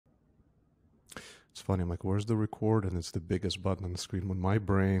It's funny. I'm like, where's the record? And it's the biggest button on the screen. When my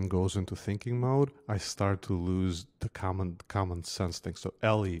brain goes into thinking mode, I start to lose the common sense thing. So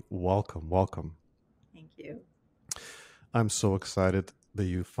Ellie, welcome, welcome. Thank you. I'm so excited that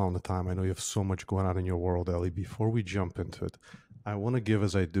you found the time. I know you have so much going on in your world, Ellie. Before we jump into it, I want to give,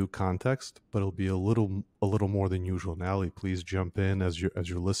 as I do, context, but it'll be a little more than usual. And Ellie, please jump in as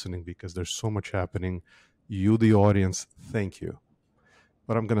you're listening because there's so much happening. You, the audience, thank you.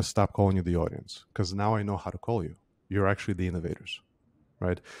 But I'm going to stop calling you the audience because now I know how to call you. You're actually the innovators,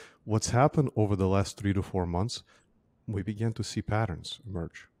 right? What's happened over the last 3 to 4 months, we began to see patterns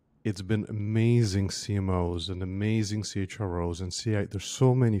emerge. It's been amazing CMOs and amazing CHROs and CI. There's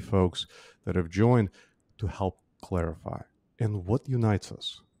so many folks that have joined to help clarify. And what unites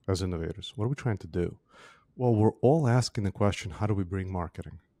us as innovators? What are we trying to do? Well, we're all asking the question, how do we bring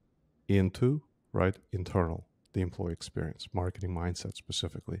marketing into, right, internal, the employee experience, marketing mindset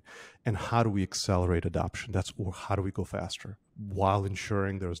specifically, and how do we accelerate adoption? Or how do we go faster while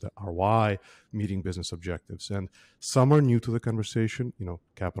ensuring there's the ROI, meeting business objectives. And some are new to the conversation,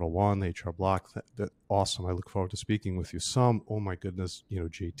 Capital One, HR Block, that awesome. I look forward to speaking with you. Some, oh my goodness,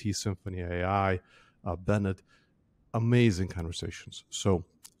 JT Symphony AI, Bennett, amazing conversations. So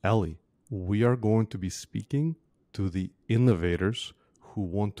Ellie, we are going to be speaking to the innovators who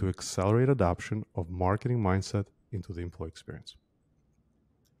want to accelerate adoption of marketing mindset into the employee experience.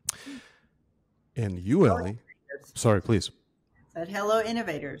 And you, Ellie, sorry, please. Said hello,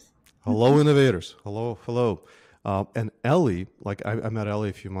 innovators. Hello, innovators. Hello, hello. And Ellie, like I met Ellie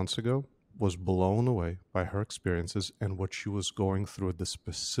a few months ago, was blown away by her experiences and what she was going through at this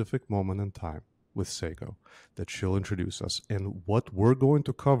specific moment in time with Seiko that she'll introduce us. And what we're going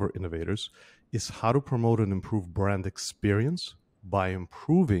to cover, innovators, is how to promote and improve brand experience by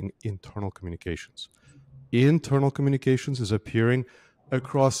improving internal communications. Internal communications is appearing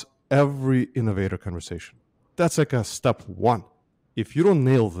across every innovator conversation. That's like a step one. If you don't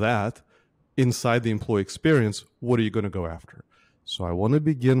nail that inside the employee experience, what are you going to go after? So I want to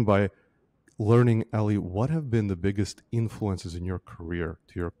begin by learning, Ellie, what have been the biggest influences in your career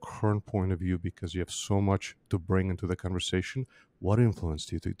to your current point of view, because you have so much to bring into the conversation. What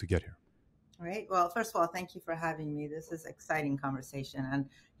influenced you to get here? All right. Well, first of all, thank you for having me. This is exciting conversation. And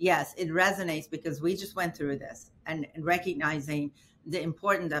yes, it resonates because we just went through this and recognizing the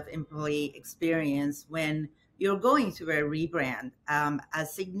importance of employee experience when you're going through a rebrand,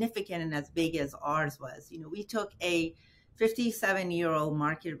 as significant and as big as ours was. We took a 57-year-old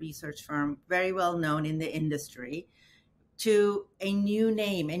market research firm, very well known in the industry, to a new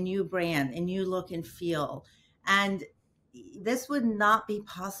name, a new brand, a new look and feel. And this would not be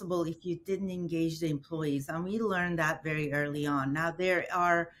possible if you didn't engage the employees. And we learned that very early on. Now there's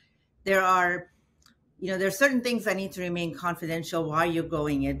certain things that need to remain confidential while you're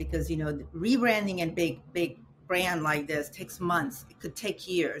going in, because rebranding a big brand like this takes months. It could take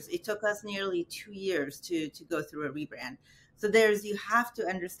years. It took us nearly 2 years to go through a rebrand. So you have to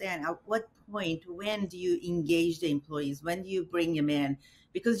understand at what point, when do you engage the employees? When do you bring them in?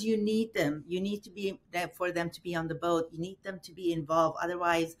 Because you need them. You need to be there for them to be on the boat. You need them to be involved.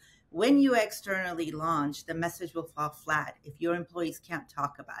 Otherwise, when you externally launch, the message will fall flat if your employees can't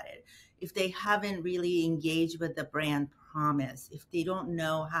talk about it, if they haven't really engaged with the brand promise, if they don't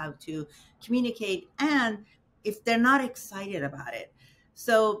know how to communicate, and if they're not excited about it.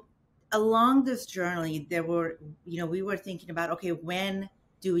 So along this journey, we were thinking about, okay, when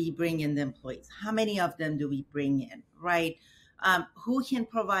do we bring in the employees? How many of them do we bring in, right? Who can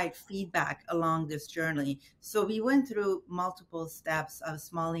provide feedback along this journey? So we went through multiple steps of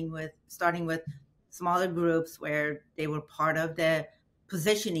starting with smaller groups where they were part of the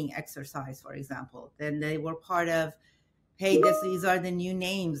positioning exercise, for example. Then they were part of, hey, these are the new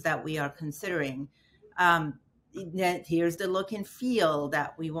names that we are considering. Here's the look and feel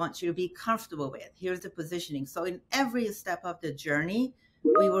that we want you to be comfortable with. Here's the positioning. So in every step of the journey,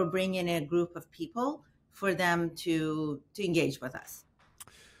 we were bringing in a group of people for them to engage with us.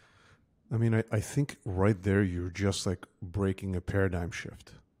 I mean, I think right there, you're just like breaking a paradigm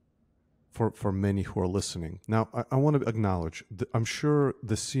shift for many who are listening. Now, I want to acknowledge, I'm sure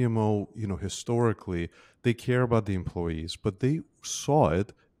the CMO, historically, they care about the employees, but they saw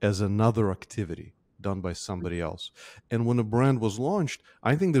it as another activity done by somebody else. And when a brand was launched,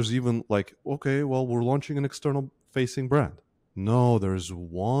 I think there's even like, okay, well, we're launching an external facing brand. No, there's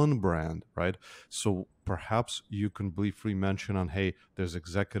one brand, right? So perhaps you can briefly mention on, hey, there's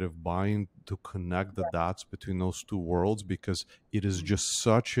executive buying to connect the dots between those two worlds, because it is just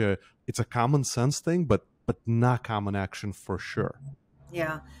it's a common sense thing, but not common action for sure.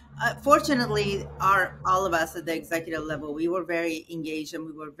 Yeah. Fortunately, all of us at the executive level, we were very engaged and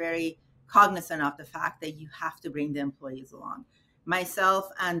we were very cognizant of the fact that you have to bring the employees along. Myself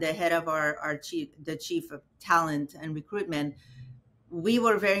and the head of our chief of talent and recruitment, we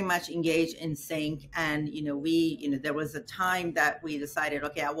were very much engaged in sync. And, there was a time that we decided,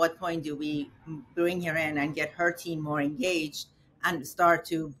 okay, at what point do we bring her in and get her team more engaged and start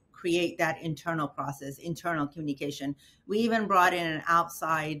to create that internal process, internal communication. We even brought in an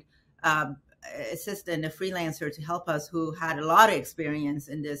outside assistant, a freelancer, to help us, who had a lot of experience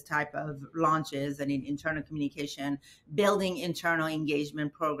in this type of launches and in internal communication, building internal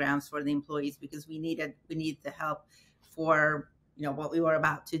engagement programs for the employees, because we needed the help for what we were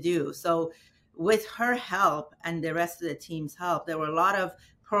about to do. So with her help and the rest of the team's help, there were a lot of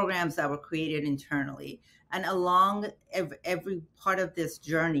programs that were created internally. And along every part of this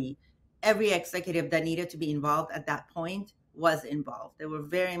journey, every executive that needed to be involved at that point was involved. They were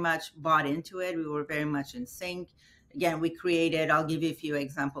very much bought into it. We were very much in sync. Again, I'll give you a few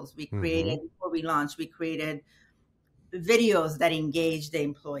examples. Before we launched, we created videos that engaged the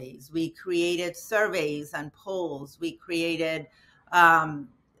employees. We created surveys and polls. We created song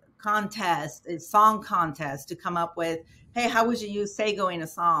contests to come up with, hey, how would you use Sago in a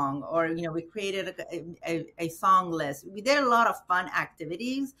song? Or, we created a song list. We did a lot of fun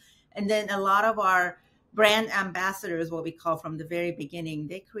activities. And then a lot of our brand ambassadors, what we call, from the very beginning,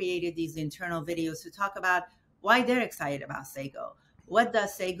 they created these internal videos to talk about why they're excited about Sago. What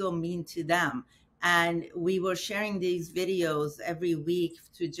does Sago mean to them? And we were sharing these videos every week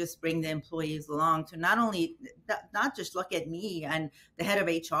to just bring the employees along, to not just look at me and the head of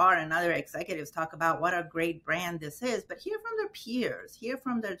HR and other executives talk about what a great brand this is, but hear from their peers, hear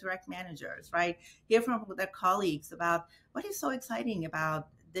from their direct managers, right? Hear from their colleagues about what is so exciting about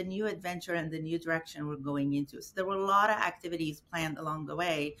the new adventure and the new direction we're going into. So there were a lot of activities planned along the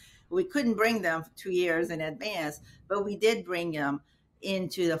way. We couldn't bring them 2 years in advance, but we did bring them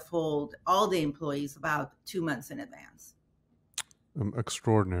into the fold, all the employees, about 2 months in advance.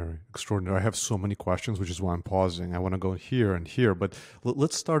 Extraordinary. I have so many questions, which is why I'm pausing. I want to go here and here, but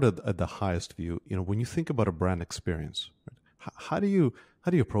let's start at the highest view. When you think about a brand experience, right, how do you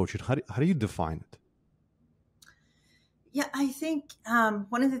approach it? How do you define it? Yeah, I think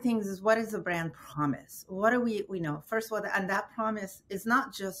one of the things is, what is the brand promise? What do we know? First of all, and that promise is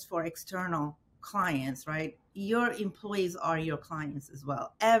not just for external clients, right? Your employees are your clients as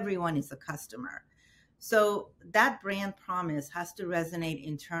well. Everyone is a customer. So that brand promise has to resonate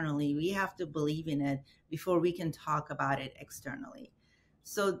internally. We have to believe in it before we can talk about it externally.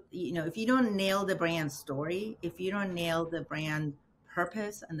 So, if you don't nail the brand story, if you don't nail the brand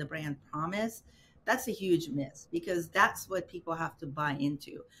purpose and the brand promise, that's a huge miss, because that's what people have to buy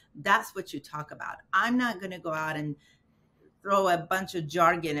into. That's what you talk about. I'm not going to go out and throw a bunch of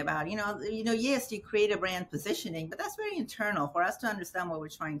jargon about, yes, you create a brand positioning, but that's very internal for us to understand what we're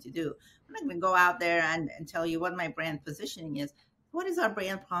trying to do. I'm not going to go out there and tell you what my brand positioning is. What is our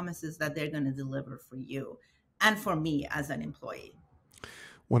brand promises that they're going to deliver for you and for me as an employee?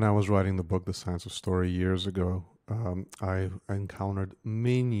 When I was writing the book, The Science of Story, years ago, I encountered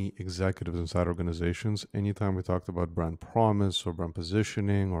many executives inside organizations. Anytime we talked about brand promise or brand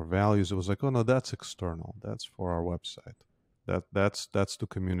positioning or values, it was like, oh no, that's external. That's for our website. That's to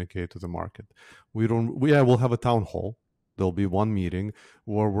communicate to the market. We'll have a town hall. There'll be one meeting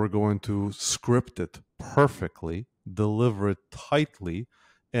where we're going to script it perfectly, deliver it tightly,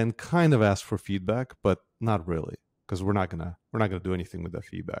 and kind of ask for feedback, but not really, because we're not gonna do anything with that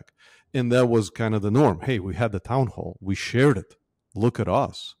feedback. And that was kind of the norm. Hey, we had the town hall, we shared it. Look at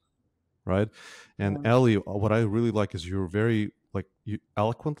us, right? And Ellie, what I really like is you're very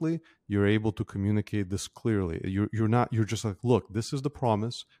eloquently, you're able to communicate this clearly. You're just like, look, this is the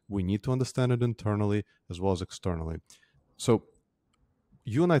promise. We need to understand it internally as well as externally. So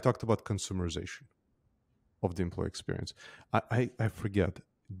you and I talked about consumerization of the employee experience. I forget.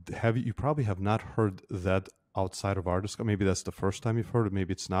 You probably have not heard that outside of our discussion. Maybe that's the first time you've heard it.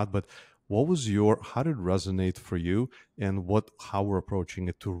 Maybe it's not. But how did it resonate for you, and how we're approaching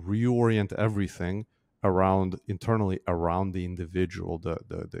it to reorient everything internally around the individual,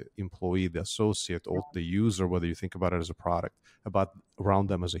 the employee, the associate, or the user, whether you think about it as a product, around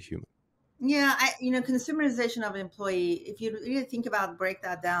them as a human. Yeah, consumerization of employee, if you really break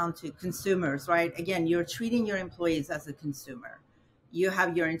that down to consumers, right? Again, you're treating your employees as a consumer. You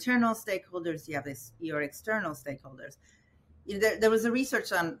have your internal stakeholders, you have your external stakeholders. There was a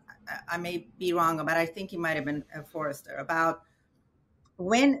research on, I may be wrong, but I think it might have been Forrester, about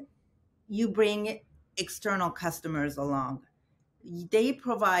when you bring external customers along, they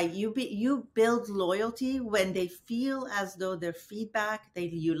provide you build loyalty when they feel as though their feedback,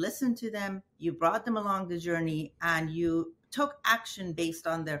 you listen to them, you brought them along the journey, and you took action based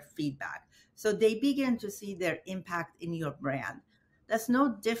on their feedback. So they begin to see their impact in your brand. That's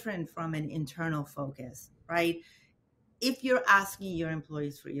no different from an internal focus, right? If you're asking your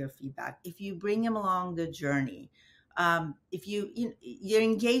employees for your feedback, if you bring them along the journey, if your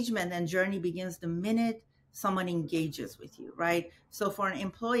engagement and journey begins the minute someone engages with you, right? So for an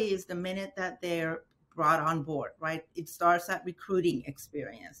employee, is the minute that they're brought on board, right? It starts at recruiting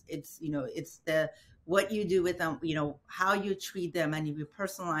experience. It's the what you do with them, how you treat them, and you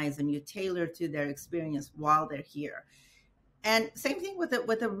personalize and you tailor to their experience while they're here. And same thing with the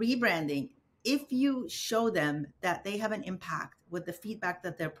rebranding. If you show them that they have an impact with the feedback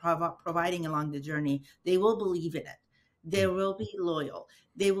that they're providing along the journey, they will believe in it. They will be loyal.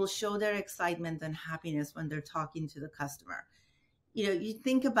 They will show their excitement and happiness when they're talking to the customer. You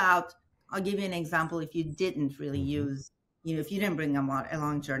think about, I'll give you an example. If you didn't really use, if you didn't bring them on a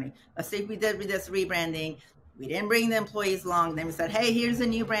long journey, let's say we did with this rebranding, we didn't bring the employees along. Then we said, hey, here's a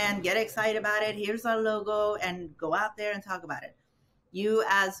new brand. Get excited about it. Here's our logo, and go out there and talk about it. You,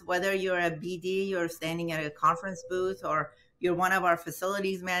 as whether you're a BD, you're standing at a conference booth, or you're one of our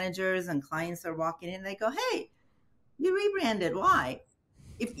facilities managers and clients are walking in, they go, hey, you rebranded. Why?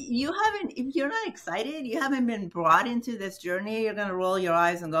 If you're not excited, you haven't been brought into this journey, you're going to roll your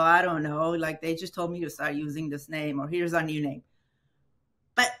eyes and go, I don't know. Like, they just told me to start using this name, or here's our new name.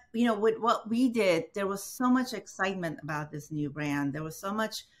 But, with what we did, there was so much excitement about this new brand. There was so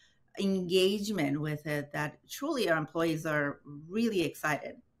much engagement with it that truly our employees are really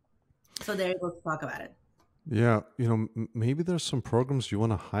excited. So they're able to talk about it. Yeah, maybe there's some programs you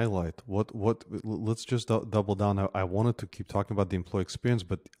want to highlight. Let's just double down. I wanted to keep talking about the employee experience,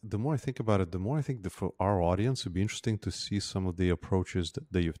 but the more I think about it, the more I think that for our audience, it'd be interesting to see some of the approaches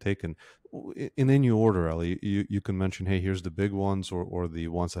that you've taken in any order, Ellie. You can mention, hey, here's the big ones, or the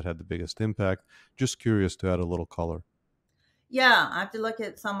ones that had the biggest impact. Just curious to add a little color. Yeah, I have to look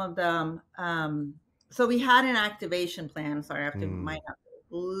at some of them. So we had an activation plan. Sorry, might have to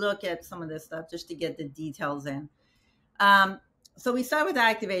look at some of this stuff just to get the details in. So we started with the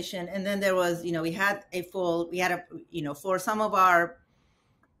activation, and then there was, for some of our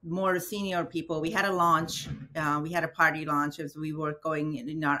more senior people, we had a launch. We had a party launch as we were going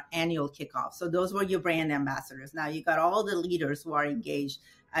in our annual kickoff. So those were your brand ambassadors. Now you got all the leaders who are engaged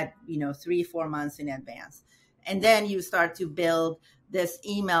at 3-4 months in advance. And then you start to build this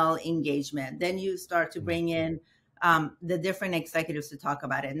email engagement. Then you start to bring in the different executives to talk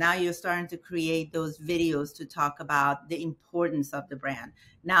about it. Now you're starting to create those videos to talk about the importance of the brand.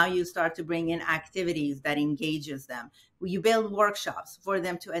 Now you start to bring in activities that engages them. You build workshops for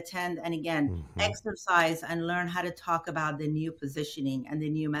them to attend and, again, exercise and learn how to talk about the new positioning and the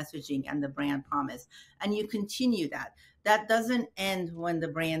new messaging and the brand promise. And you continue that. That doesn't end when the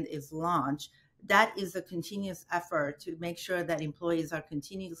brand is launched. That is a continuous effort to make sure that employees are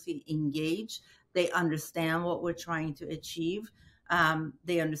continuously engaged. They understand what we're trying to achieve.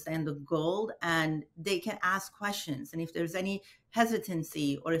 They understand the goal, and they can ask questions. And if there's any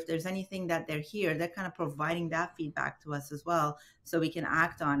hesitancy, or if there's anything that they're kind of providing that feedback to us as well, so we can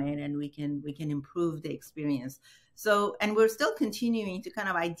act on it and we can improve the experience. So, and we're still continuing to kind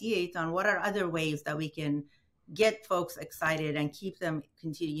of ideate on what are other ways that we can get folks excited and keep them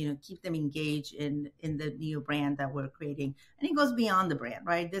engaged in the new brand that we're creating. And it goes beyond the brand,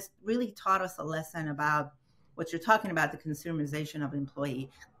 right? This really taught us a lesson about what you're talking about, the consumerization of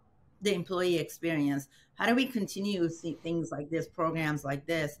the employee experience. How do we continue to see things like this, programs like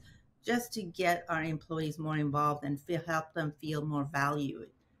this, just to get our employees more involved and help them feel more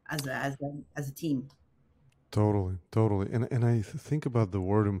valued as a team? Totally. And I think about the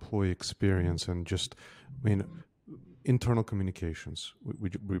word employee experience and just, internal communications. We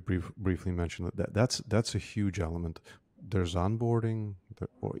briefly mentioned that's a huge element. There's onboarding,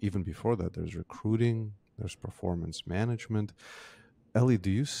 or even before that, there's recruiting, there's performance management. Ellie,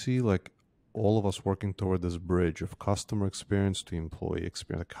 do you see like all of us working toward this bridge of customer experience to employee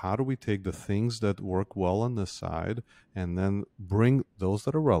experience? Like, how do we take the things that work well on this side and then bring those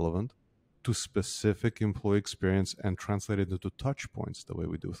that are relevant to specific employee experience and translate it into touch points the way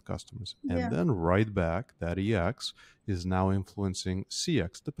we do with customers? Yeah. And then right back, that EX is now influencing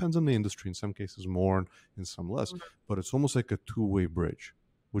CX. Depends on the industry. In some cases more, in some less. But it's almost like a two-way bridge.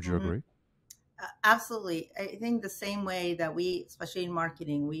 Would you agree? Absolutely. I think the same way that we, especially in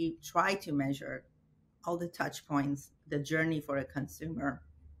marketing, we try to measure all the touch points, the journey for a consumer,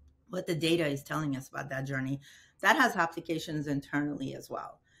 what the data is telling us about that journey. That has applications internally as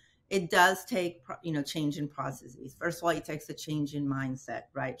well. It does take, change in processes. First of all, it takes a change in mindset,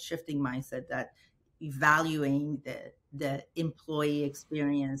 right? Shifting mindset that evaluating the employee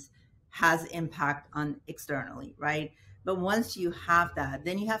experience has impact on externally, right? But once you have that,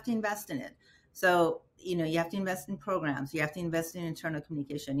 then you have to invest in it. So, you have to invest in programs, you have to invest in internal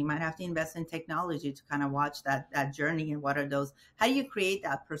communication, you might have to invest in technology to kind of watch that journey. And what are those, how do you create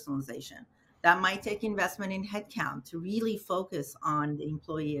that personalization? That might take investment in headcount to really focus on the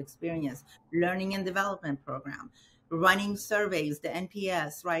employee experience, learning and development program, running surveys, the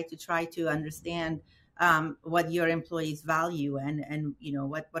NPS, right, to try to understand what your employees value, and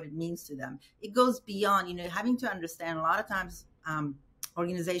what it means to them. It goes beyond, having to understand. A lot of times,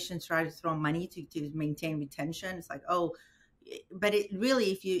 organizations try to throw money to maintain retention. It's like, oh, but it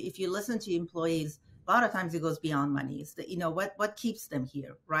really, if you listen to employees, a lot of times it goes beyond money. It's what keeps them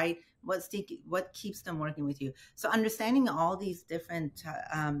here, right? What keeps them working with you. So understanding all these different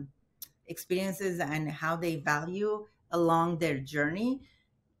experiences and how they value along their journey,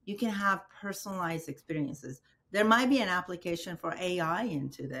 you can have personalized experiences. There might be an application for AI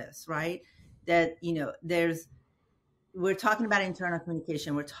into this, right? That, we're talking about internal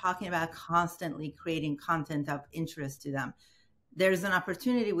communication. We're talking about constantly creating content of interest to them. There's an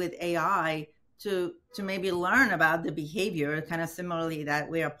opportunity with AI to maybe learn about the behavior, kind of similarly that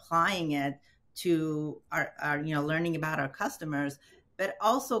we're applying it to our learning about our customers, but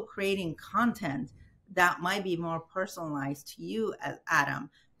also creating content that might be more personalized to you as Adam,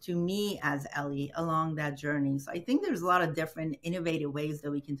 to me as Ellie, along that journey. So I think there's a lot of different innovative ways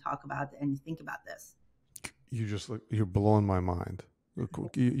that we can talk about and think about this. You're blowing my mind.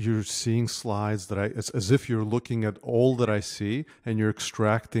 You're seeing slides that it's as if you're looking at all that I see and you're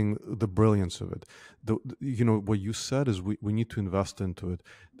extracting the brilliance of it. What you said is we need to invest into it.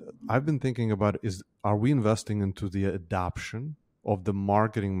 I've been thinking about are we investing into the adoption of the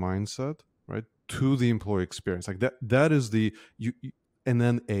marketing mindset, right, to the employee experience? Like that is and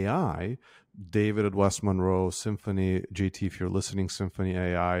then AI, David at West Monroe, Symphony, JT, if you're listening, Symphony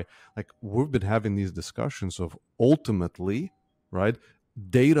AI, like we've been having these discussions of ultimately, right,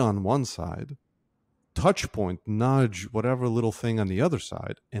 data on one side, touch point, nudge, whatever little thing on the other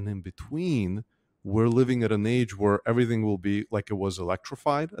side. And in between, we're living at an age where everything will be like it was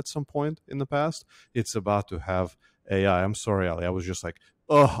electrified at some point in the past. It's about to have AI. I'm sorry, Ali. I was just like,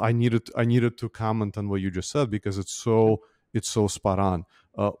 oh, I needed to comment on what you just said because it's so spot on.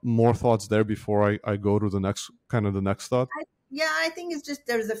 More thoughts there before I go to the next thought? I think it's just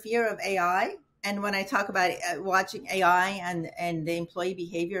there's a fear of AI. And when I talk about watching AI and the employee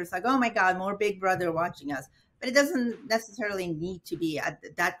behavior, it's like, oh my God, more Big Brother watching us. But it doesn't necessarily need to be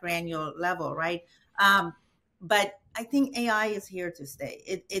at that granular level, right? But I think AI is here to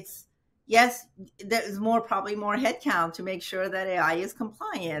stay. It's yes, there's probably more headcount to make sure that AI is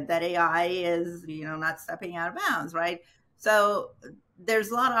compliant, that AI is not stepping out of bounds, right? So there's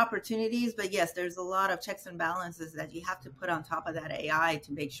a lot of opportunities, but yes, there's a lot of checks and balances that you have to put on top of that AI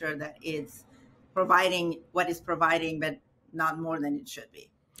to make sure that it's providing what it's providing, but not more than it should be.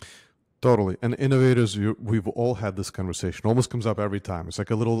 Totally. And innovators, we've all had this conversation. Almost comes up every time. It's like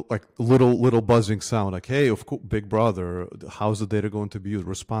a little buzzing sound. Like, hey, of course, Big Brother. How's the data going to be used?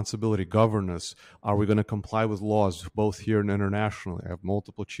 Responsibility, governance. Are we going to comply with laws both here and internationally? I have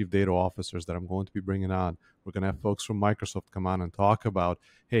multiple chief data officers that I'm going to be bringing on. We're going to have folks from Microsoft come on and talk about,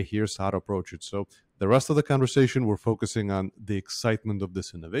 hey, here's how to approach it. So the rest of the conversation, we're focusing on the excitement of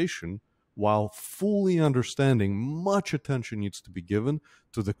this innovation, while fully understanding much attention needs to be given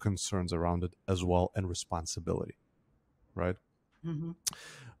to the concerns around it as well, and responsibility, right?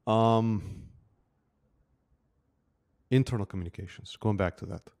 Mm-hmm. Internal communications, going back to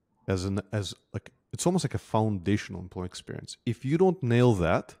that, as like it's almost like a foundational employee experience. If you don't nail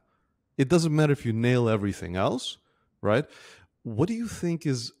that, it doesn't matter if you nail everything else, right? What do you think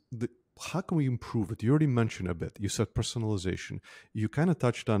is how can we improve it? You already mentioned a bit. You said personalization. You kind of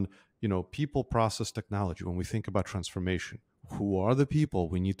touched on people, process, technology. When we think about transformation, who are the people?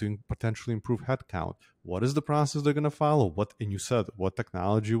 We need to potentially improve headcount. What is the process they're going to follow? And you said, what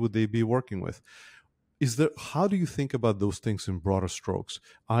technology would they be working with? How do you think about those things in broader strokes?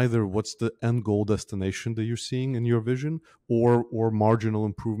 Either what's the end goal destination that you're seeing in your vision, or marginal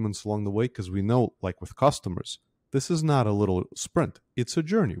improvements along the way? Because we know, like with customers, this is not a little sprint. It's a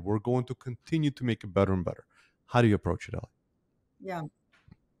journey. We're going to continue to make it better and better. How do you approach it, Ellie?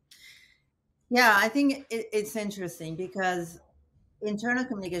 Yeah, I think it's interesting because internal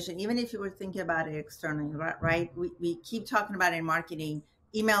communication, even if you were thinking about it externally, right? We keep talking about it in marketing.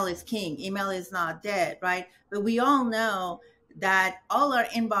 Email is king. Email is not dead, right? But we all know that all our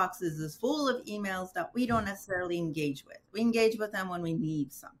inboxes is full of emails that we don't necessarily engage with. We engage with them when we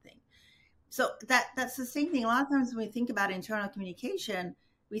need something. So that's the same thing. A lot of times when we think about internal communication,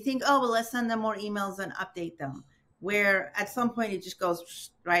 we think, oh, well, let's send them more emails and update them. where at some point it just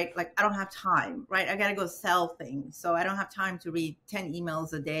goes, right? Like, I don't have time, right? I got to go sell things. So I don't have time to read 10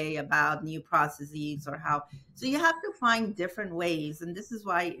 emails a day about new processes or how. So you have to find different ways. And this is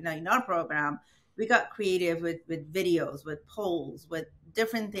why, in our program, we got creative with videos, with polls, with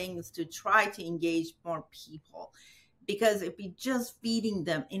different things to try to engage more people. Because if we just feeding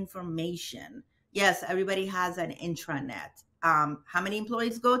them information, yes, everybody has an intranet. How many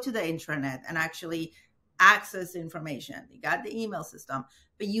employees go to the intranet and actually access information? You got the email system,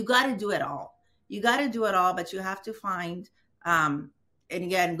 but you got to do it all. You got to do it all, but you have to find, and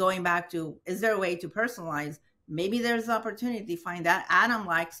again, going back to, is there a way to personalize? Maybe there's an opportunity to find that. Adam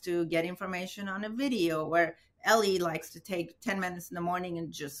likes to get information on a video, where Ellie likes to take 10 minutes in the morning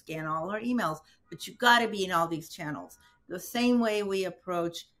and just scan all her emails. But you got to be in all these channels. The same way we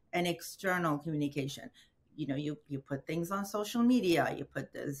approach an external communication. You put things on social media, you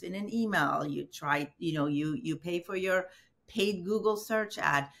put this in an email, you try, you pay for your paid Google search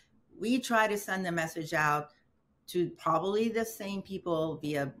ad. We try to send the message out to probably the same people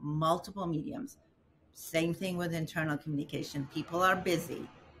via multiple mediums. Same thing with internal communication. People are busy,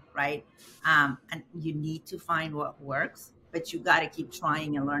 right? And you need to find what works, but you got to keep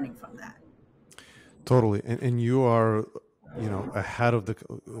trying and learning from that. Totally. And you are, ahead of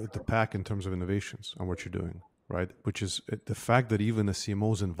the pack in terms of innovations on what you're doing, right? Which is the fact that even the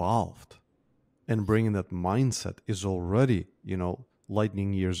CMO is involved and bringing that mindset is already,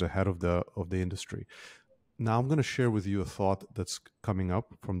 lightning years ahead of the industry. Now I'm going to share with you a thought that's coming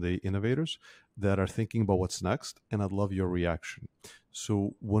up from the innovators that are thinking about what's next, and I'd love your reaction.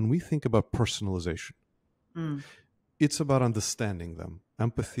 So when we think about personalization, it's about understanding them.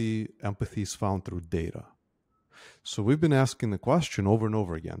 Empathy is found through data. So we've been asking the question over and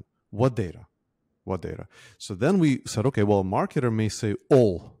over again, what data? What data? So then we said, okay, well, a marketer may say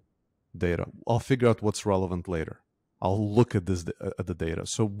all data. I'll figure out what's relevant later. I'll look at the data.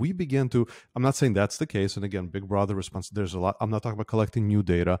 So we began to, I'm not saying that's the case. And again, Big Brother response, there's a lot. I'm not talking about collecting new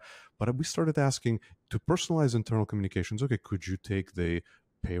data, but we started asking to personalize internal communications. Okay, could you take the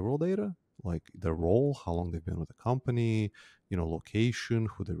payroll data, like their role, how long they've been with the company, location,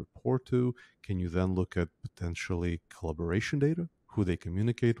 who they report to? Can you then look at potentially collaboration data, who they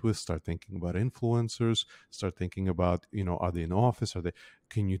communicate with? Start thinking about influencers, start thinking about, are they in office?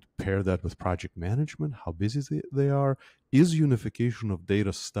 Can you pair that with project management? How busy they are? Is unification of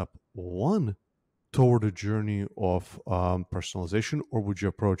data step one toward a journey of personalization, or would you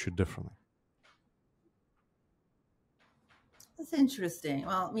approach it differently? That's interesting.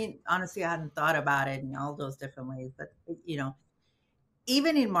 Well, I mean, honestly, I hadn't thought about it in all those different ways, but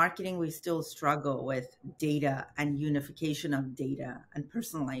even in marketing, we still struggle with data and unification of data and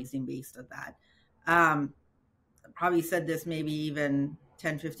personalizing based on that. I probably said this maybe even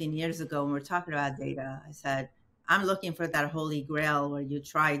 10, 15 years ago when we were talking about data. I said, I'm looking for that holy grail where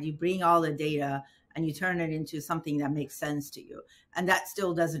you bring all the data and you turn it into something that makes sense to you. And that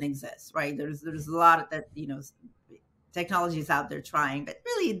still doesn't exist, right? There's a lot of that, technologies out there trying, but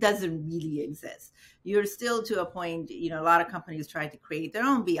really it doesn't really exist. You're still to a point, a lot of companies try to create their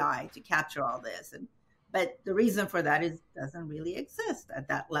own BI to capture all this. But the reason for that is it doesn't really exist at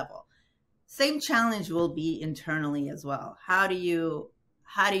that level. Same challenge will be internally as well. How do you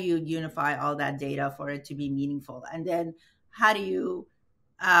unify all that data for it to be meaningful? And then how do you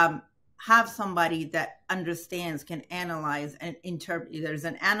have somebody that understands, can analyze and interpret? There's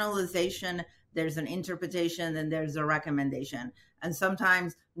an analyzation, there's an interpretation, and there's a recommendation. And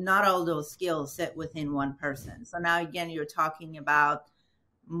sometimes not all those skills sit within one person. So now again, you're talking about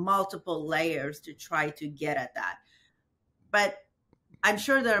multiple layers to try to get at that. But I'm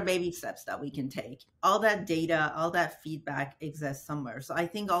sure there are baby steps that we can take. All that data, all that feedback exists somewhere. So I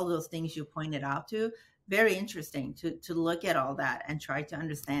think all those things you pointed out to, very interesting to look at all that and try to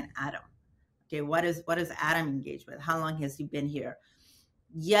understand Adam. Okay, what is Adam engaged with? How long has he been here?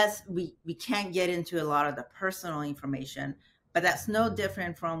 Yes, we can't get into a lot of the personal information, but that's no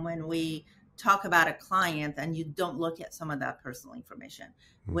different from when we talk about a client and you don't look at some of that personal information.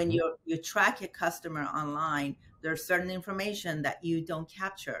 Mm-hmm. When you track a customer online, there's certain information that you don't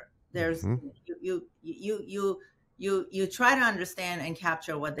capture. There's you try to understand and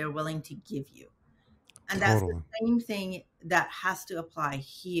capture what they're willing to give you. And that's the same thing that has to apply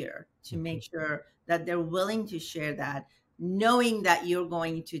here to make sure that they're willing to share that, knowing that you're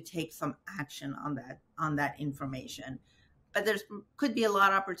going to take some action on that information. But there could be a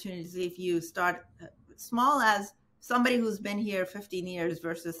lot of opportunities if you start small, as somebody who's been here 15 years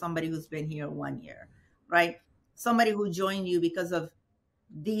versus somebody who's been here 1 year, right? Somebody who joined you because of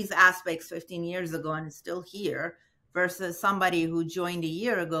these aspects 15 years ago and is still here versus somebody who joined a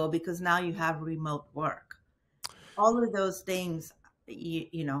year ago because now you have remote work. all of those things,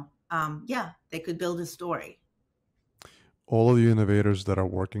 yeah, they could build a story. All of the innovators that are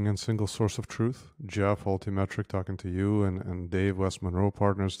working in single source of truth, Jeff, Altimetric, talking to you, and Dave, West Monroe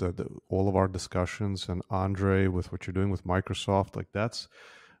Partners, that all of our discussions, and Andre with what you're doing with Microsoft, like that's,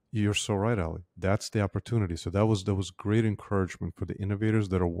 you're so right, Ali. That's the opportunity. So that was great encouragement for the innovators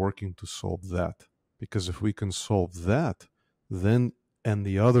that are working to solve that. Because if we can solve that, then, and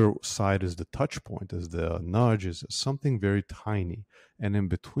the other side is the touch point, is the nudge, is something very tiny, and in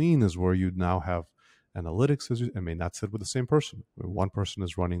between is where you now have analytics. As it may not sit with the same person. One person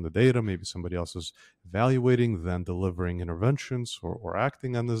is running the data, maybe somebody else is evaluating, then delivering interventions or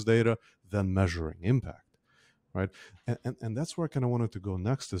acting on this data, then measuring impact, right? And that's where I kind of wanted to go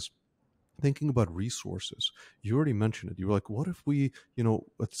next, is thinking about resources. You already mentioned it. You were like, what if we,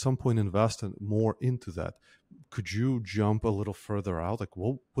 at some point invest more into that? Could you jump a little further out? Like,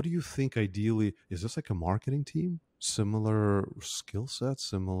 well, what do you think ideally? Is this like a marketing team? Similar skill sets,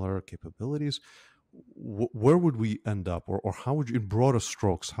 similar capabilities? Where would we end up? Or how would you, in broader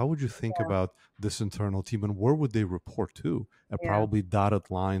strokes, how would you think about this internal team, and where would they report to? And Yeah. probably dotted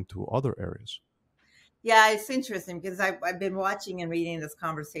line to other areas. Yeah, it's interesting because I've been watching and reading this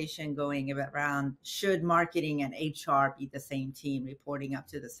conversation going around, should marketing and HR be the same team reporting up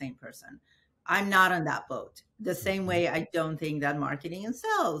to the same person? I'm not on that boat. The same Mhm. way I don't think that marketing and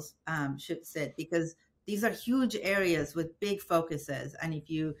sales should sit, because these are huge areas with big focuses. And if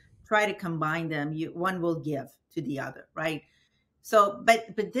you try to combine them, one will give to the other, right? So,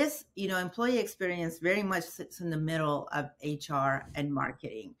 but this, employee experience very much sits in the middle of HR and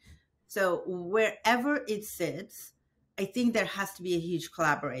marketing. So wherever it sits, I think there has to be a huge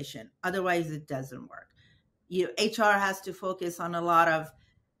collaboration. Otherwise, it doesn't work. HR has to focus on a lot of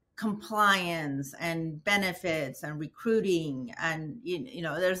compliance and benefits and recruiting, and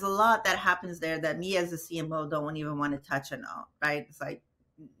there's a lot that happens there that me as a CMO don't even want to touch on, right? It's like,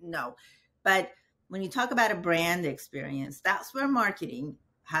 no. But when you talk about a brand experience, that's where marketing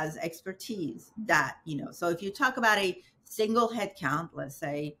has expertise. That, so if you talk about a single headcount, let's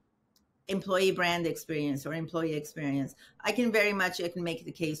say employee brand experience or employee experience, I can make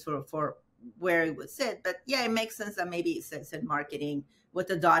the case for where it would sit. But yeah, it makes sense that maybe it sits in marketing with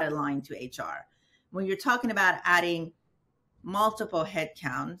a dotted line to HR. When you're talking about adding multiple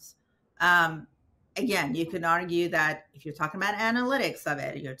headcounts, again, you can argue that if you're talking about analytics of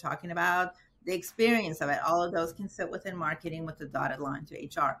it, you're talking about the experience of it, all of those can sit within marketing with the dotted line to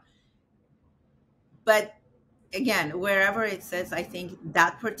HR. But again, wherever it sits, I think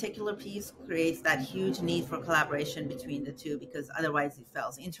that particular piece creates that huge need for collaboration between the two, because otherwise it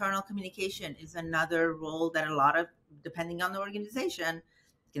fails. Internal communication is another role that a lot of, depending on the organization,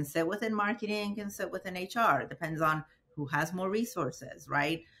 can sit within marketing, can sit within HR. It depends on who has more resources,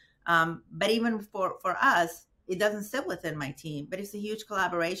 right? But even for us, it doesn't sit within my team, but it's a huge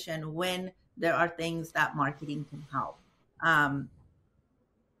collaboration when there are things that marketing can help. Um,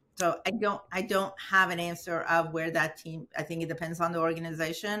 so I don't have an answer of where that team, I think it depends on the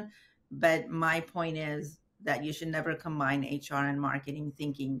organization, but my point is that you should never combine HR and marketing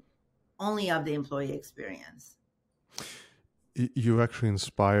thinking only of the employee experience. You actually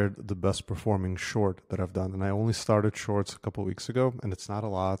inspired the best performing short that I've done, and I only started shorts a couple of weeks ago, and it's not a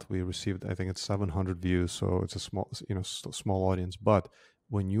lot. We received, I think it's 700 views, so it's a small, small audience. But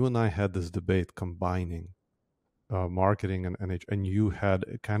when you and I had this debate combining marketing and you had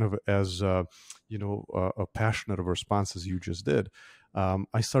kind of as a passionate of a response as you just did,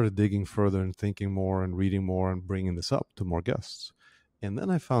 I started digging further and thinking more and reading more and bringing this up to more guests. And then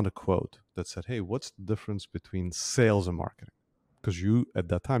I found a quote that said, "Hey, what's the difference between sales and marketing?" Because you, at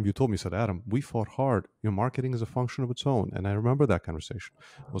that time, you told me, you said, "Adam, we fought hard. Your marketing is a function of its own." And I remember that conversation.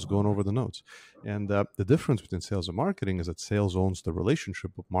 I was going over the notes. And the difference between sales and marketing is that sales owns the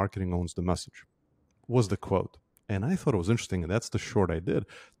relationship, but marketing owns the message, was the quote. And I thought it was interesting. And that's the short I did,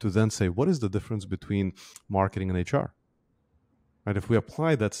 to then say, what is the difference between marketing and HR? Right? If we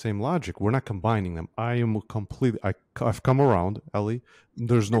apply that same logic, we're not combining them. I've come around, Ellie.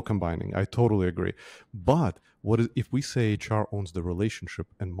 There's no combining. I totally agree. But if we say HR owns the relationship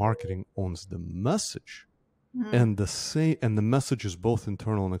and marketing owns the message, Mhm. and the message is both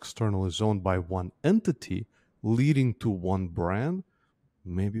internal and external, is owned by one entity, leading to one brand,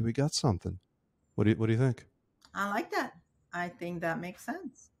 maybe we got something. What do you think? I like that. I think that makes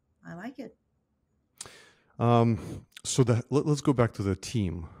sense. I like it. So let's go back to the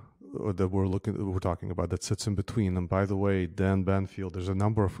team that we're talking about, that sits in between. And by the way, Dan Banfield, there's a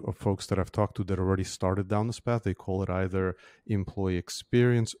number of folks that I've talked to that already started down this path. They call it either employee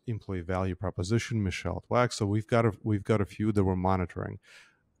experience, employee value proposition, Michelle Wax. So we've got a few that we're monitoring.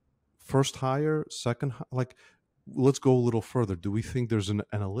 First hire, second, like, let's go a little further. Do we think there's an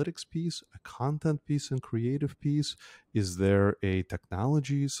analytics piece, a content piece, and creative piece? Is there a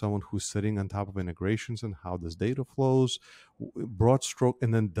technology, someone who's sitting on top of integrations and how this data flows? Broad stroke,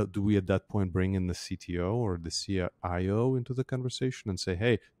 and then do we at that point bring in the CTO or the CIO into the conversation and say,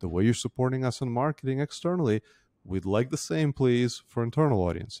 hey, the way you're supporting us in marketing externally, we'd like the same, please, for internal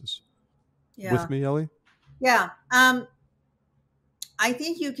audiences. Yeah. With me, Ellie? Yeah. I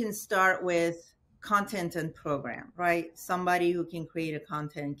think you can start with content and program, right? Somebody who can create a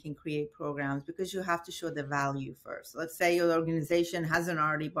content can create programs, because you have to show the value first. Let's say your organization hasn't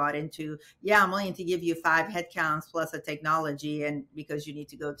already bought into, yeah, I'm willing to give you 5 headcounts plus a technology, and because you need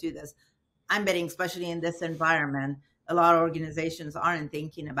to go do this. I'm betting, especially in this environment, a lot of organizations aren't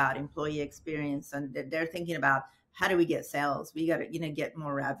thinking about employee experience, and they're thinking about, how do we get sales? We got to, get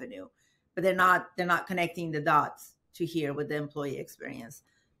more revenue, but they're not connecting the dots to here with the employee experience.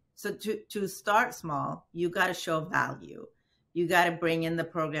 So to start small, you got to show value. You got to bring in the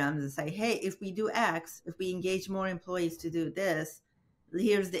programs and say, hey, if we do X, if we engage more employees to do this,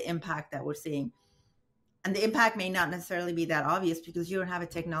 here's the impact that we're seeing. And the impact may not necessarily be that obvious, because you don't have a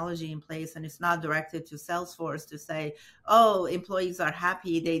technology in place, and it's not directed to Salesforce to say, oh, employees are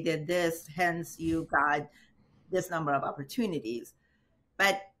happy, they did this, hence you got this number of opportunities.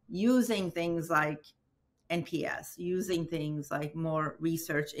 But using things like NPS, using things like more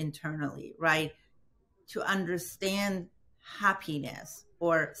research internally, right, to understand happiness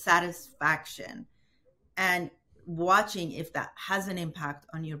or satisfaction, and watching if that has an impact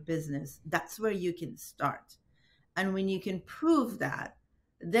on your business, that's where you can start. And when you can prove that,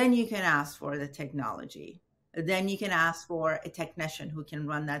 then you can ask for the technology. Then you can ask for a technician who can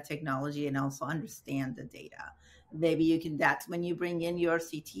run that technology and also understand the data. Maybe you can, that's when you bring in your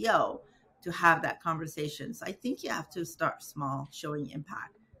CTO to have that conversation. So I think you have to start small, showing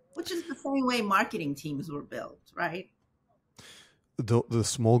impact, which is the same way marketing teams were built, right? The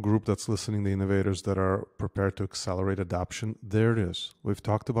small group that's listening, the innovators that are prepared to accelerate adoption, there it is. We've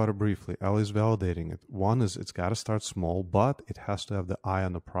talked about it briefly. Ellie's validating it. One is, it's got to start small, but it has to have the eye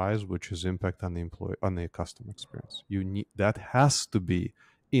on the prize, which is impact on the employee, on the customer experience. You need, that has to be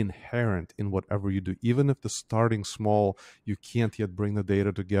inherent in whatever you do. Even if the starting small, you can't yet bring the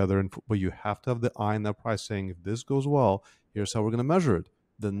data together, but you have to have the eye on that prize, saying, if this goes well, here's how we're going to measure it.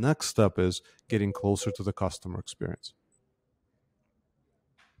 The next step is getting closer to the customer experience.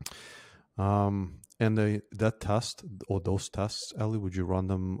 And that test, or those tests, Ellie, would you run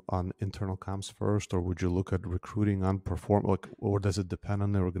them on internal comms first, or would you look at recruiting on perform, like, or does it depend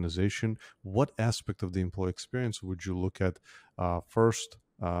on the organization? What aspect of the employee experience would you look at first,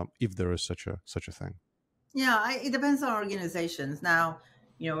 if there is such a thing? Yeah, it depends on organizations. Now,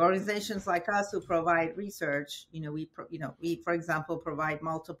 organizations like us who provide research, we for example provide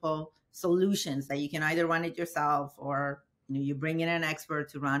multiple solutions that you can either run it yourself, or you bring in an expert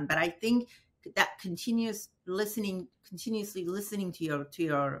to run. But I think that continuously listening to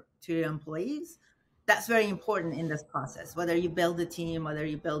your employees, that's very important in this process. Whether you build a team, whether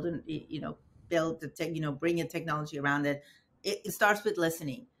you bring a technology around it, it starts with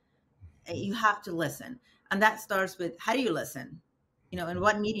listening. You have to listen, and that starts with, how do you listen? In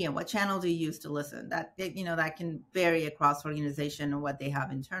what medium, what channel do you use to listen? That can vary across organization and what they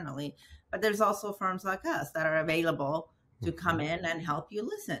have internally. But there's also firms like us that are available to come in and help you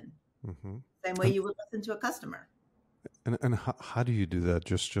listen. Same way you would listen to a customer. And how do you do that?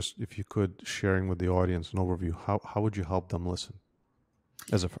 Just if you could, sharing with the audience an overview, how would you help them listen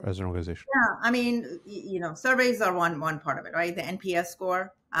as an organization? Yeah, I mean, surveys are one part of it, right? The NPS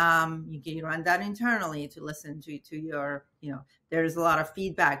score, you can run that internally to listen to your, there's a lot of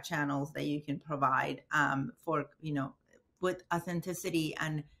feedback channels that you can provide for, with authenticity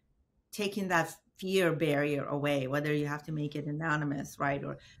and taking that fear barrier away, whether you have to make it anonymous, right?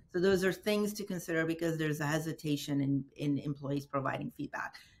 Or so those are things to consider, because there's a hesitation in employees providing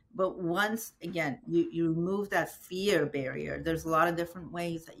feedback. But once again, you remove that fear barrier, there's a lot of different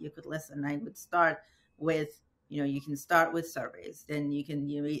ways that you could listen. I would start with, you can start with surveys. Then you can,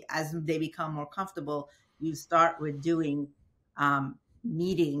 as they become more comfortable, you start with doing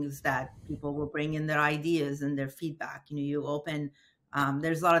meetings that people will bring in their ideas and their feedback. You open,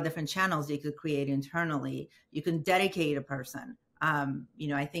 there's a lot of different channels you could create internally. You can dedicate a person.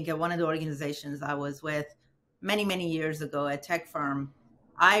 I think at one of the organizations I was with many, many years ago, a tech firm,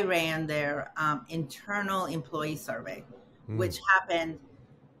 I ran their internal employee survey, which happened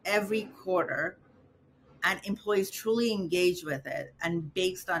every quarter, and employees truly engaged with it. And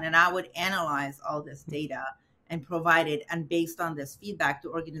I would analyze all this data and provide it, and based on this feedback, the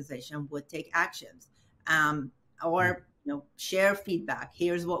organization would take actions. Or share feedback.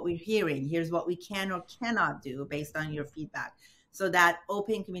 Here's what we're hearing. Here's what we can or cannot do based on your feedback. So that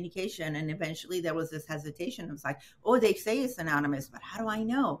open communication, and eventually there was this hesitation. It was like, oh, they say it's anonymous, but how do I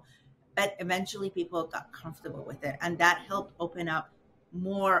know? But eventually people got comfortable with it, and that helped open up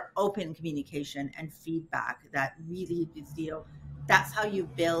more open communication and feedback. That really is, that's how you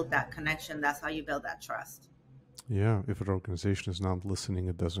build that connection. That's how you build that trust. Yeah, if an organization is not listening,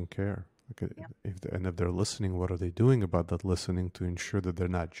 it doesn't care. Yeah. If they're listening, what are they doing about that listening to ensure that they're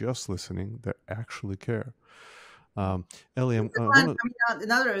not just listening, they actually care? Ellie, in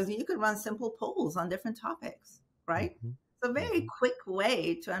other words, you could run simple polls on different topics, right? Mm-hmm. It's a very quick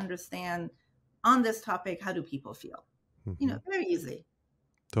way to understand on this topic, how do people feel? Mm-hmm. Very easy.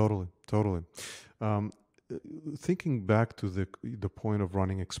 Totally. Thinking back to the point of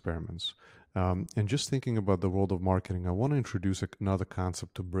running experiments, and just thinking about the world of marketing, I want to introduce another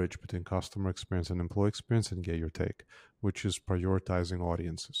concept to bridge between customer experience and employee experience and get your take, which is prioritizing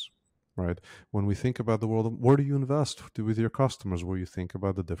audiences. Right? When we think about the world of where do you invest with your customers, where you think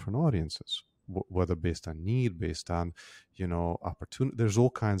about the different audiences, whether based on need, based on, opportunity, there's all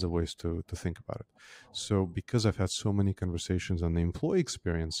kinds of ways to think about it. So because I've had so many conversations on the employee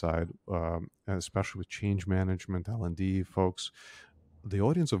experience side, especially with change management, L&D folks, the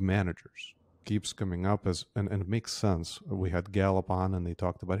audience of managers keeps coming up and it makes sense. We had Gallup on and they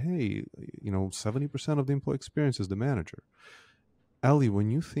talked about, hey, 70% of the employee experience is the manager. Ellie, when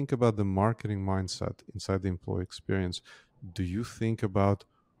you think about the marketing mindset inside the employee experience, do you think about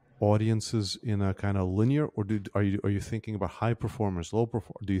audiences in a kind of linear, or are you thinking about high performers, low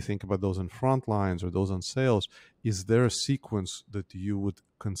performers? Do you think about those in front lines or those on sales? Is there a sequence that you would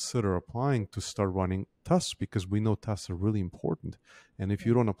consider applying to start running tests? Because we know tests are really important. And if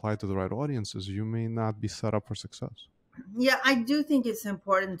you don't apply to the right audiences, you may not be set up for success. Yeah, I do think it's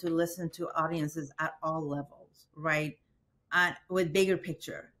important to listen to audiences at all levels, right? And with bigger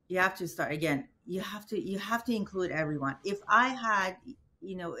picture, you have to start again. You have to include everyone. If I had,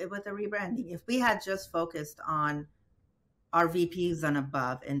 with the rebranding, if we had just focused on our VPs and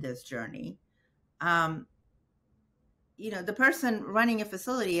above in this journey, the person running a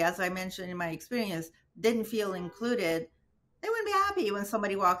facility, as I mentioned in my experience, didn't feel included. They wouldn't be happy when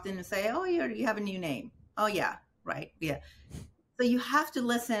somebody walked in and say, "Oh, you have a new name." Oh yeah, right, yeah. So you have to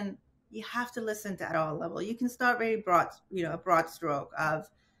listen. You have to listen to at all level. You can start very broad, a broad stroke of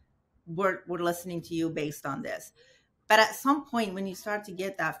we're listening to you based on this. But at some point when you start to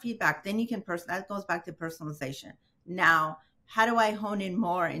get that feedback, then you can that goes back to personalization. Now, how do I hone in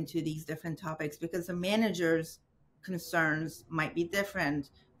more into these different topics? Because the manager's concerns might be different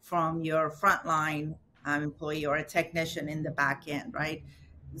from your frontline employee or a technician in the back end, right?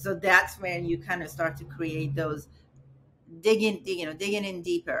 So that's when you kind of start to create those digging in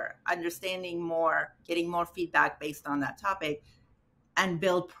deeper, understanding more, getting more feedback based on that topic, and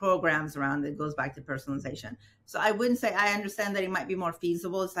build programs around it. Goes back to personalization. So I wouldn't say, I understand that it might be more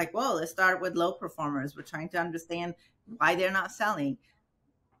feasible. It's like, well, let's start with low performers. We're trying to understand why they're not selling.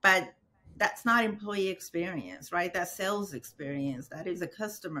 But that's not employee experience, right? That's sales experience. That is a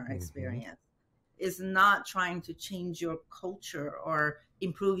customer experience. Is not trying to change your culture or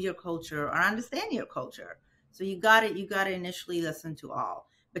improve your culture or understand your culture. So you got to initially listen to all,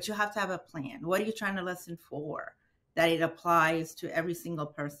 but you have to have a plan. What are you trying to listen for? That it applies to every single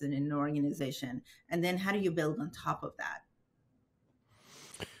person in an organization. And then how do you build on top of that?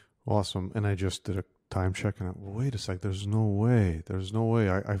 Awesome. And I just did a time check and wait a sec, there's no way.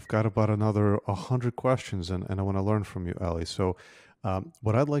 I've got about another 100 questions and I want to learn from you, Ellie. So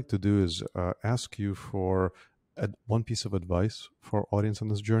what I'd like to do is ask you for one piece of advice for our audience on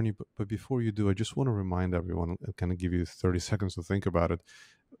this journey. But before you do, I just want to remind everyone and kind of give you 30 seconds to think about it.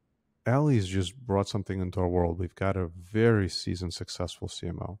 Ellie's just brought something into our world. We've got a very seasoned, successful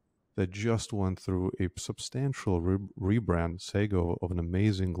CMO that just went through a substantial rebrand, Sago, of an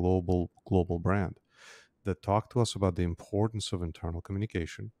amazing global brand that talked to us about the importance of internal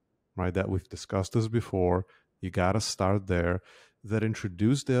communication, right? That we've discussed this before. You got to start there. That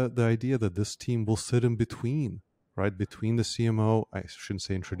introduced the idea that this team will sit in between, right? Between the CMO, I shouldn't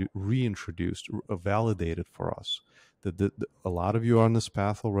say reintroduced, validated for us. That a lot of you are on this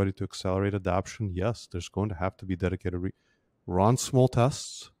path already to accelerate adoption. Yes, there's going to have to be dedicated run small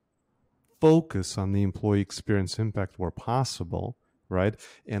tests, focus on the employee experience impact where possible, right?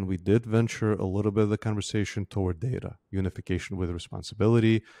 And we did venture a little bit of the conversation toward data, unification with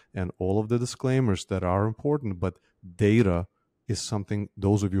responsibility, and all of the disclaimers that are important. But data is something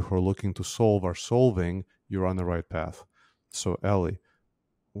those of you who are looking to solve are solving. You're on the right path. So, Ellie,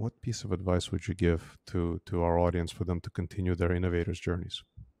 what piece of advice would you give to our audience for them to continue their innovators' journeys?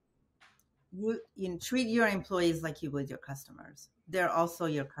 you treat your employees like you would your customers. They're also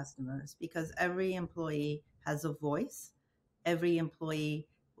your customers because every employee has a voice. Every employee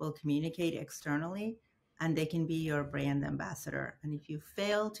will communicate externally, and they can be your brand ambassador. And if you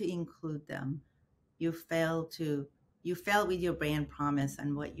fail to include them, you fail with your brand promise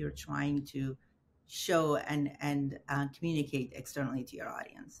and what you're trying to show and communicate externally to your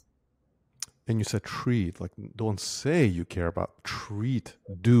audience. And you said treat, like don't say you care about, treat,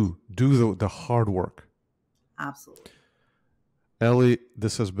 do the hard work. Absolutely. Ellie,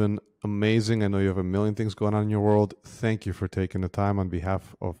 this has been amazing. I know you have a million things going on in your world. Thank you for taking the time on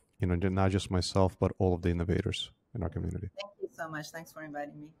behalf of, not just myself, but all of the innovators in our community. Thank you so much. Thanks for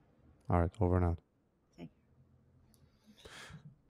inviting me. All right, over and out.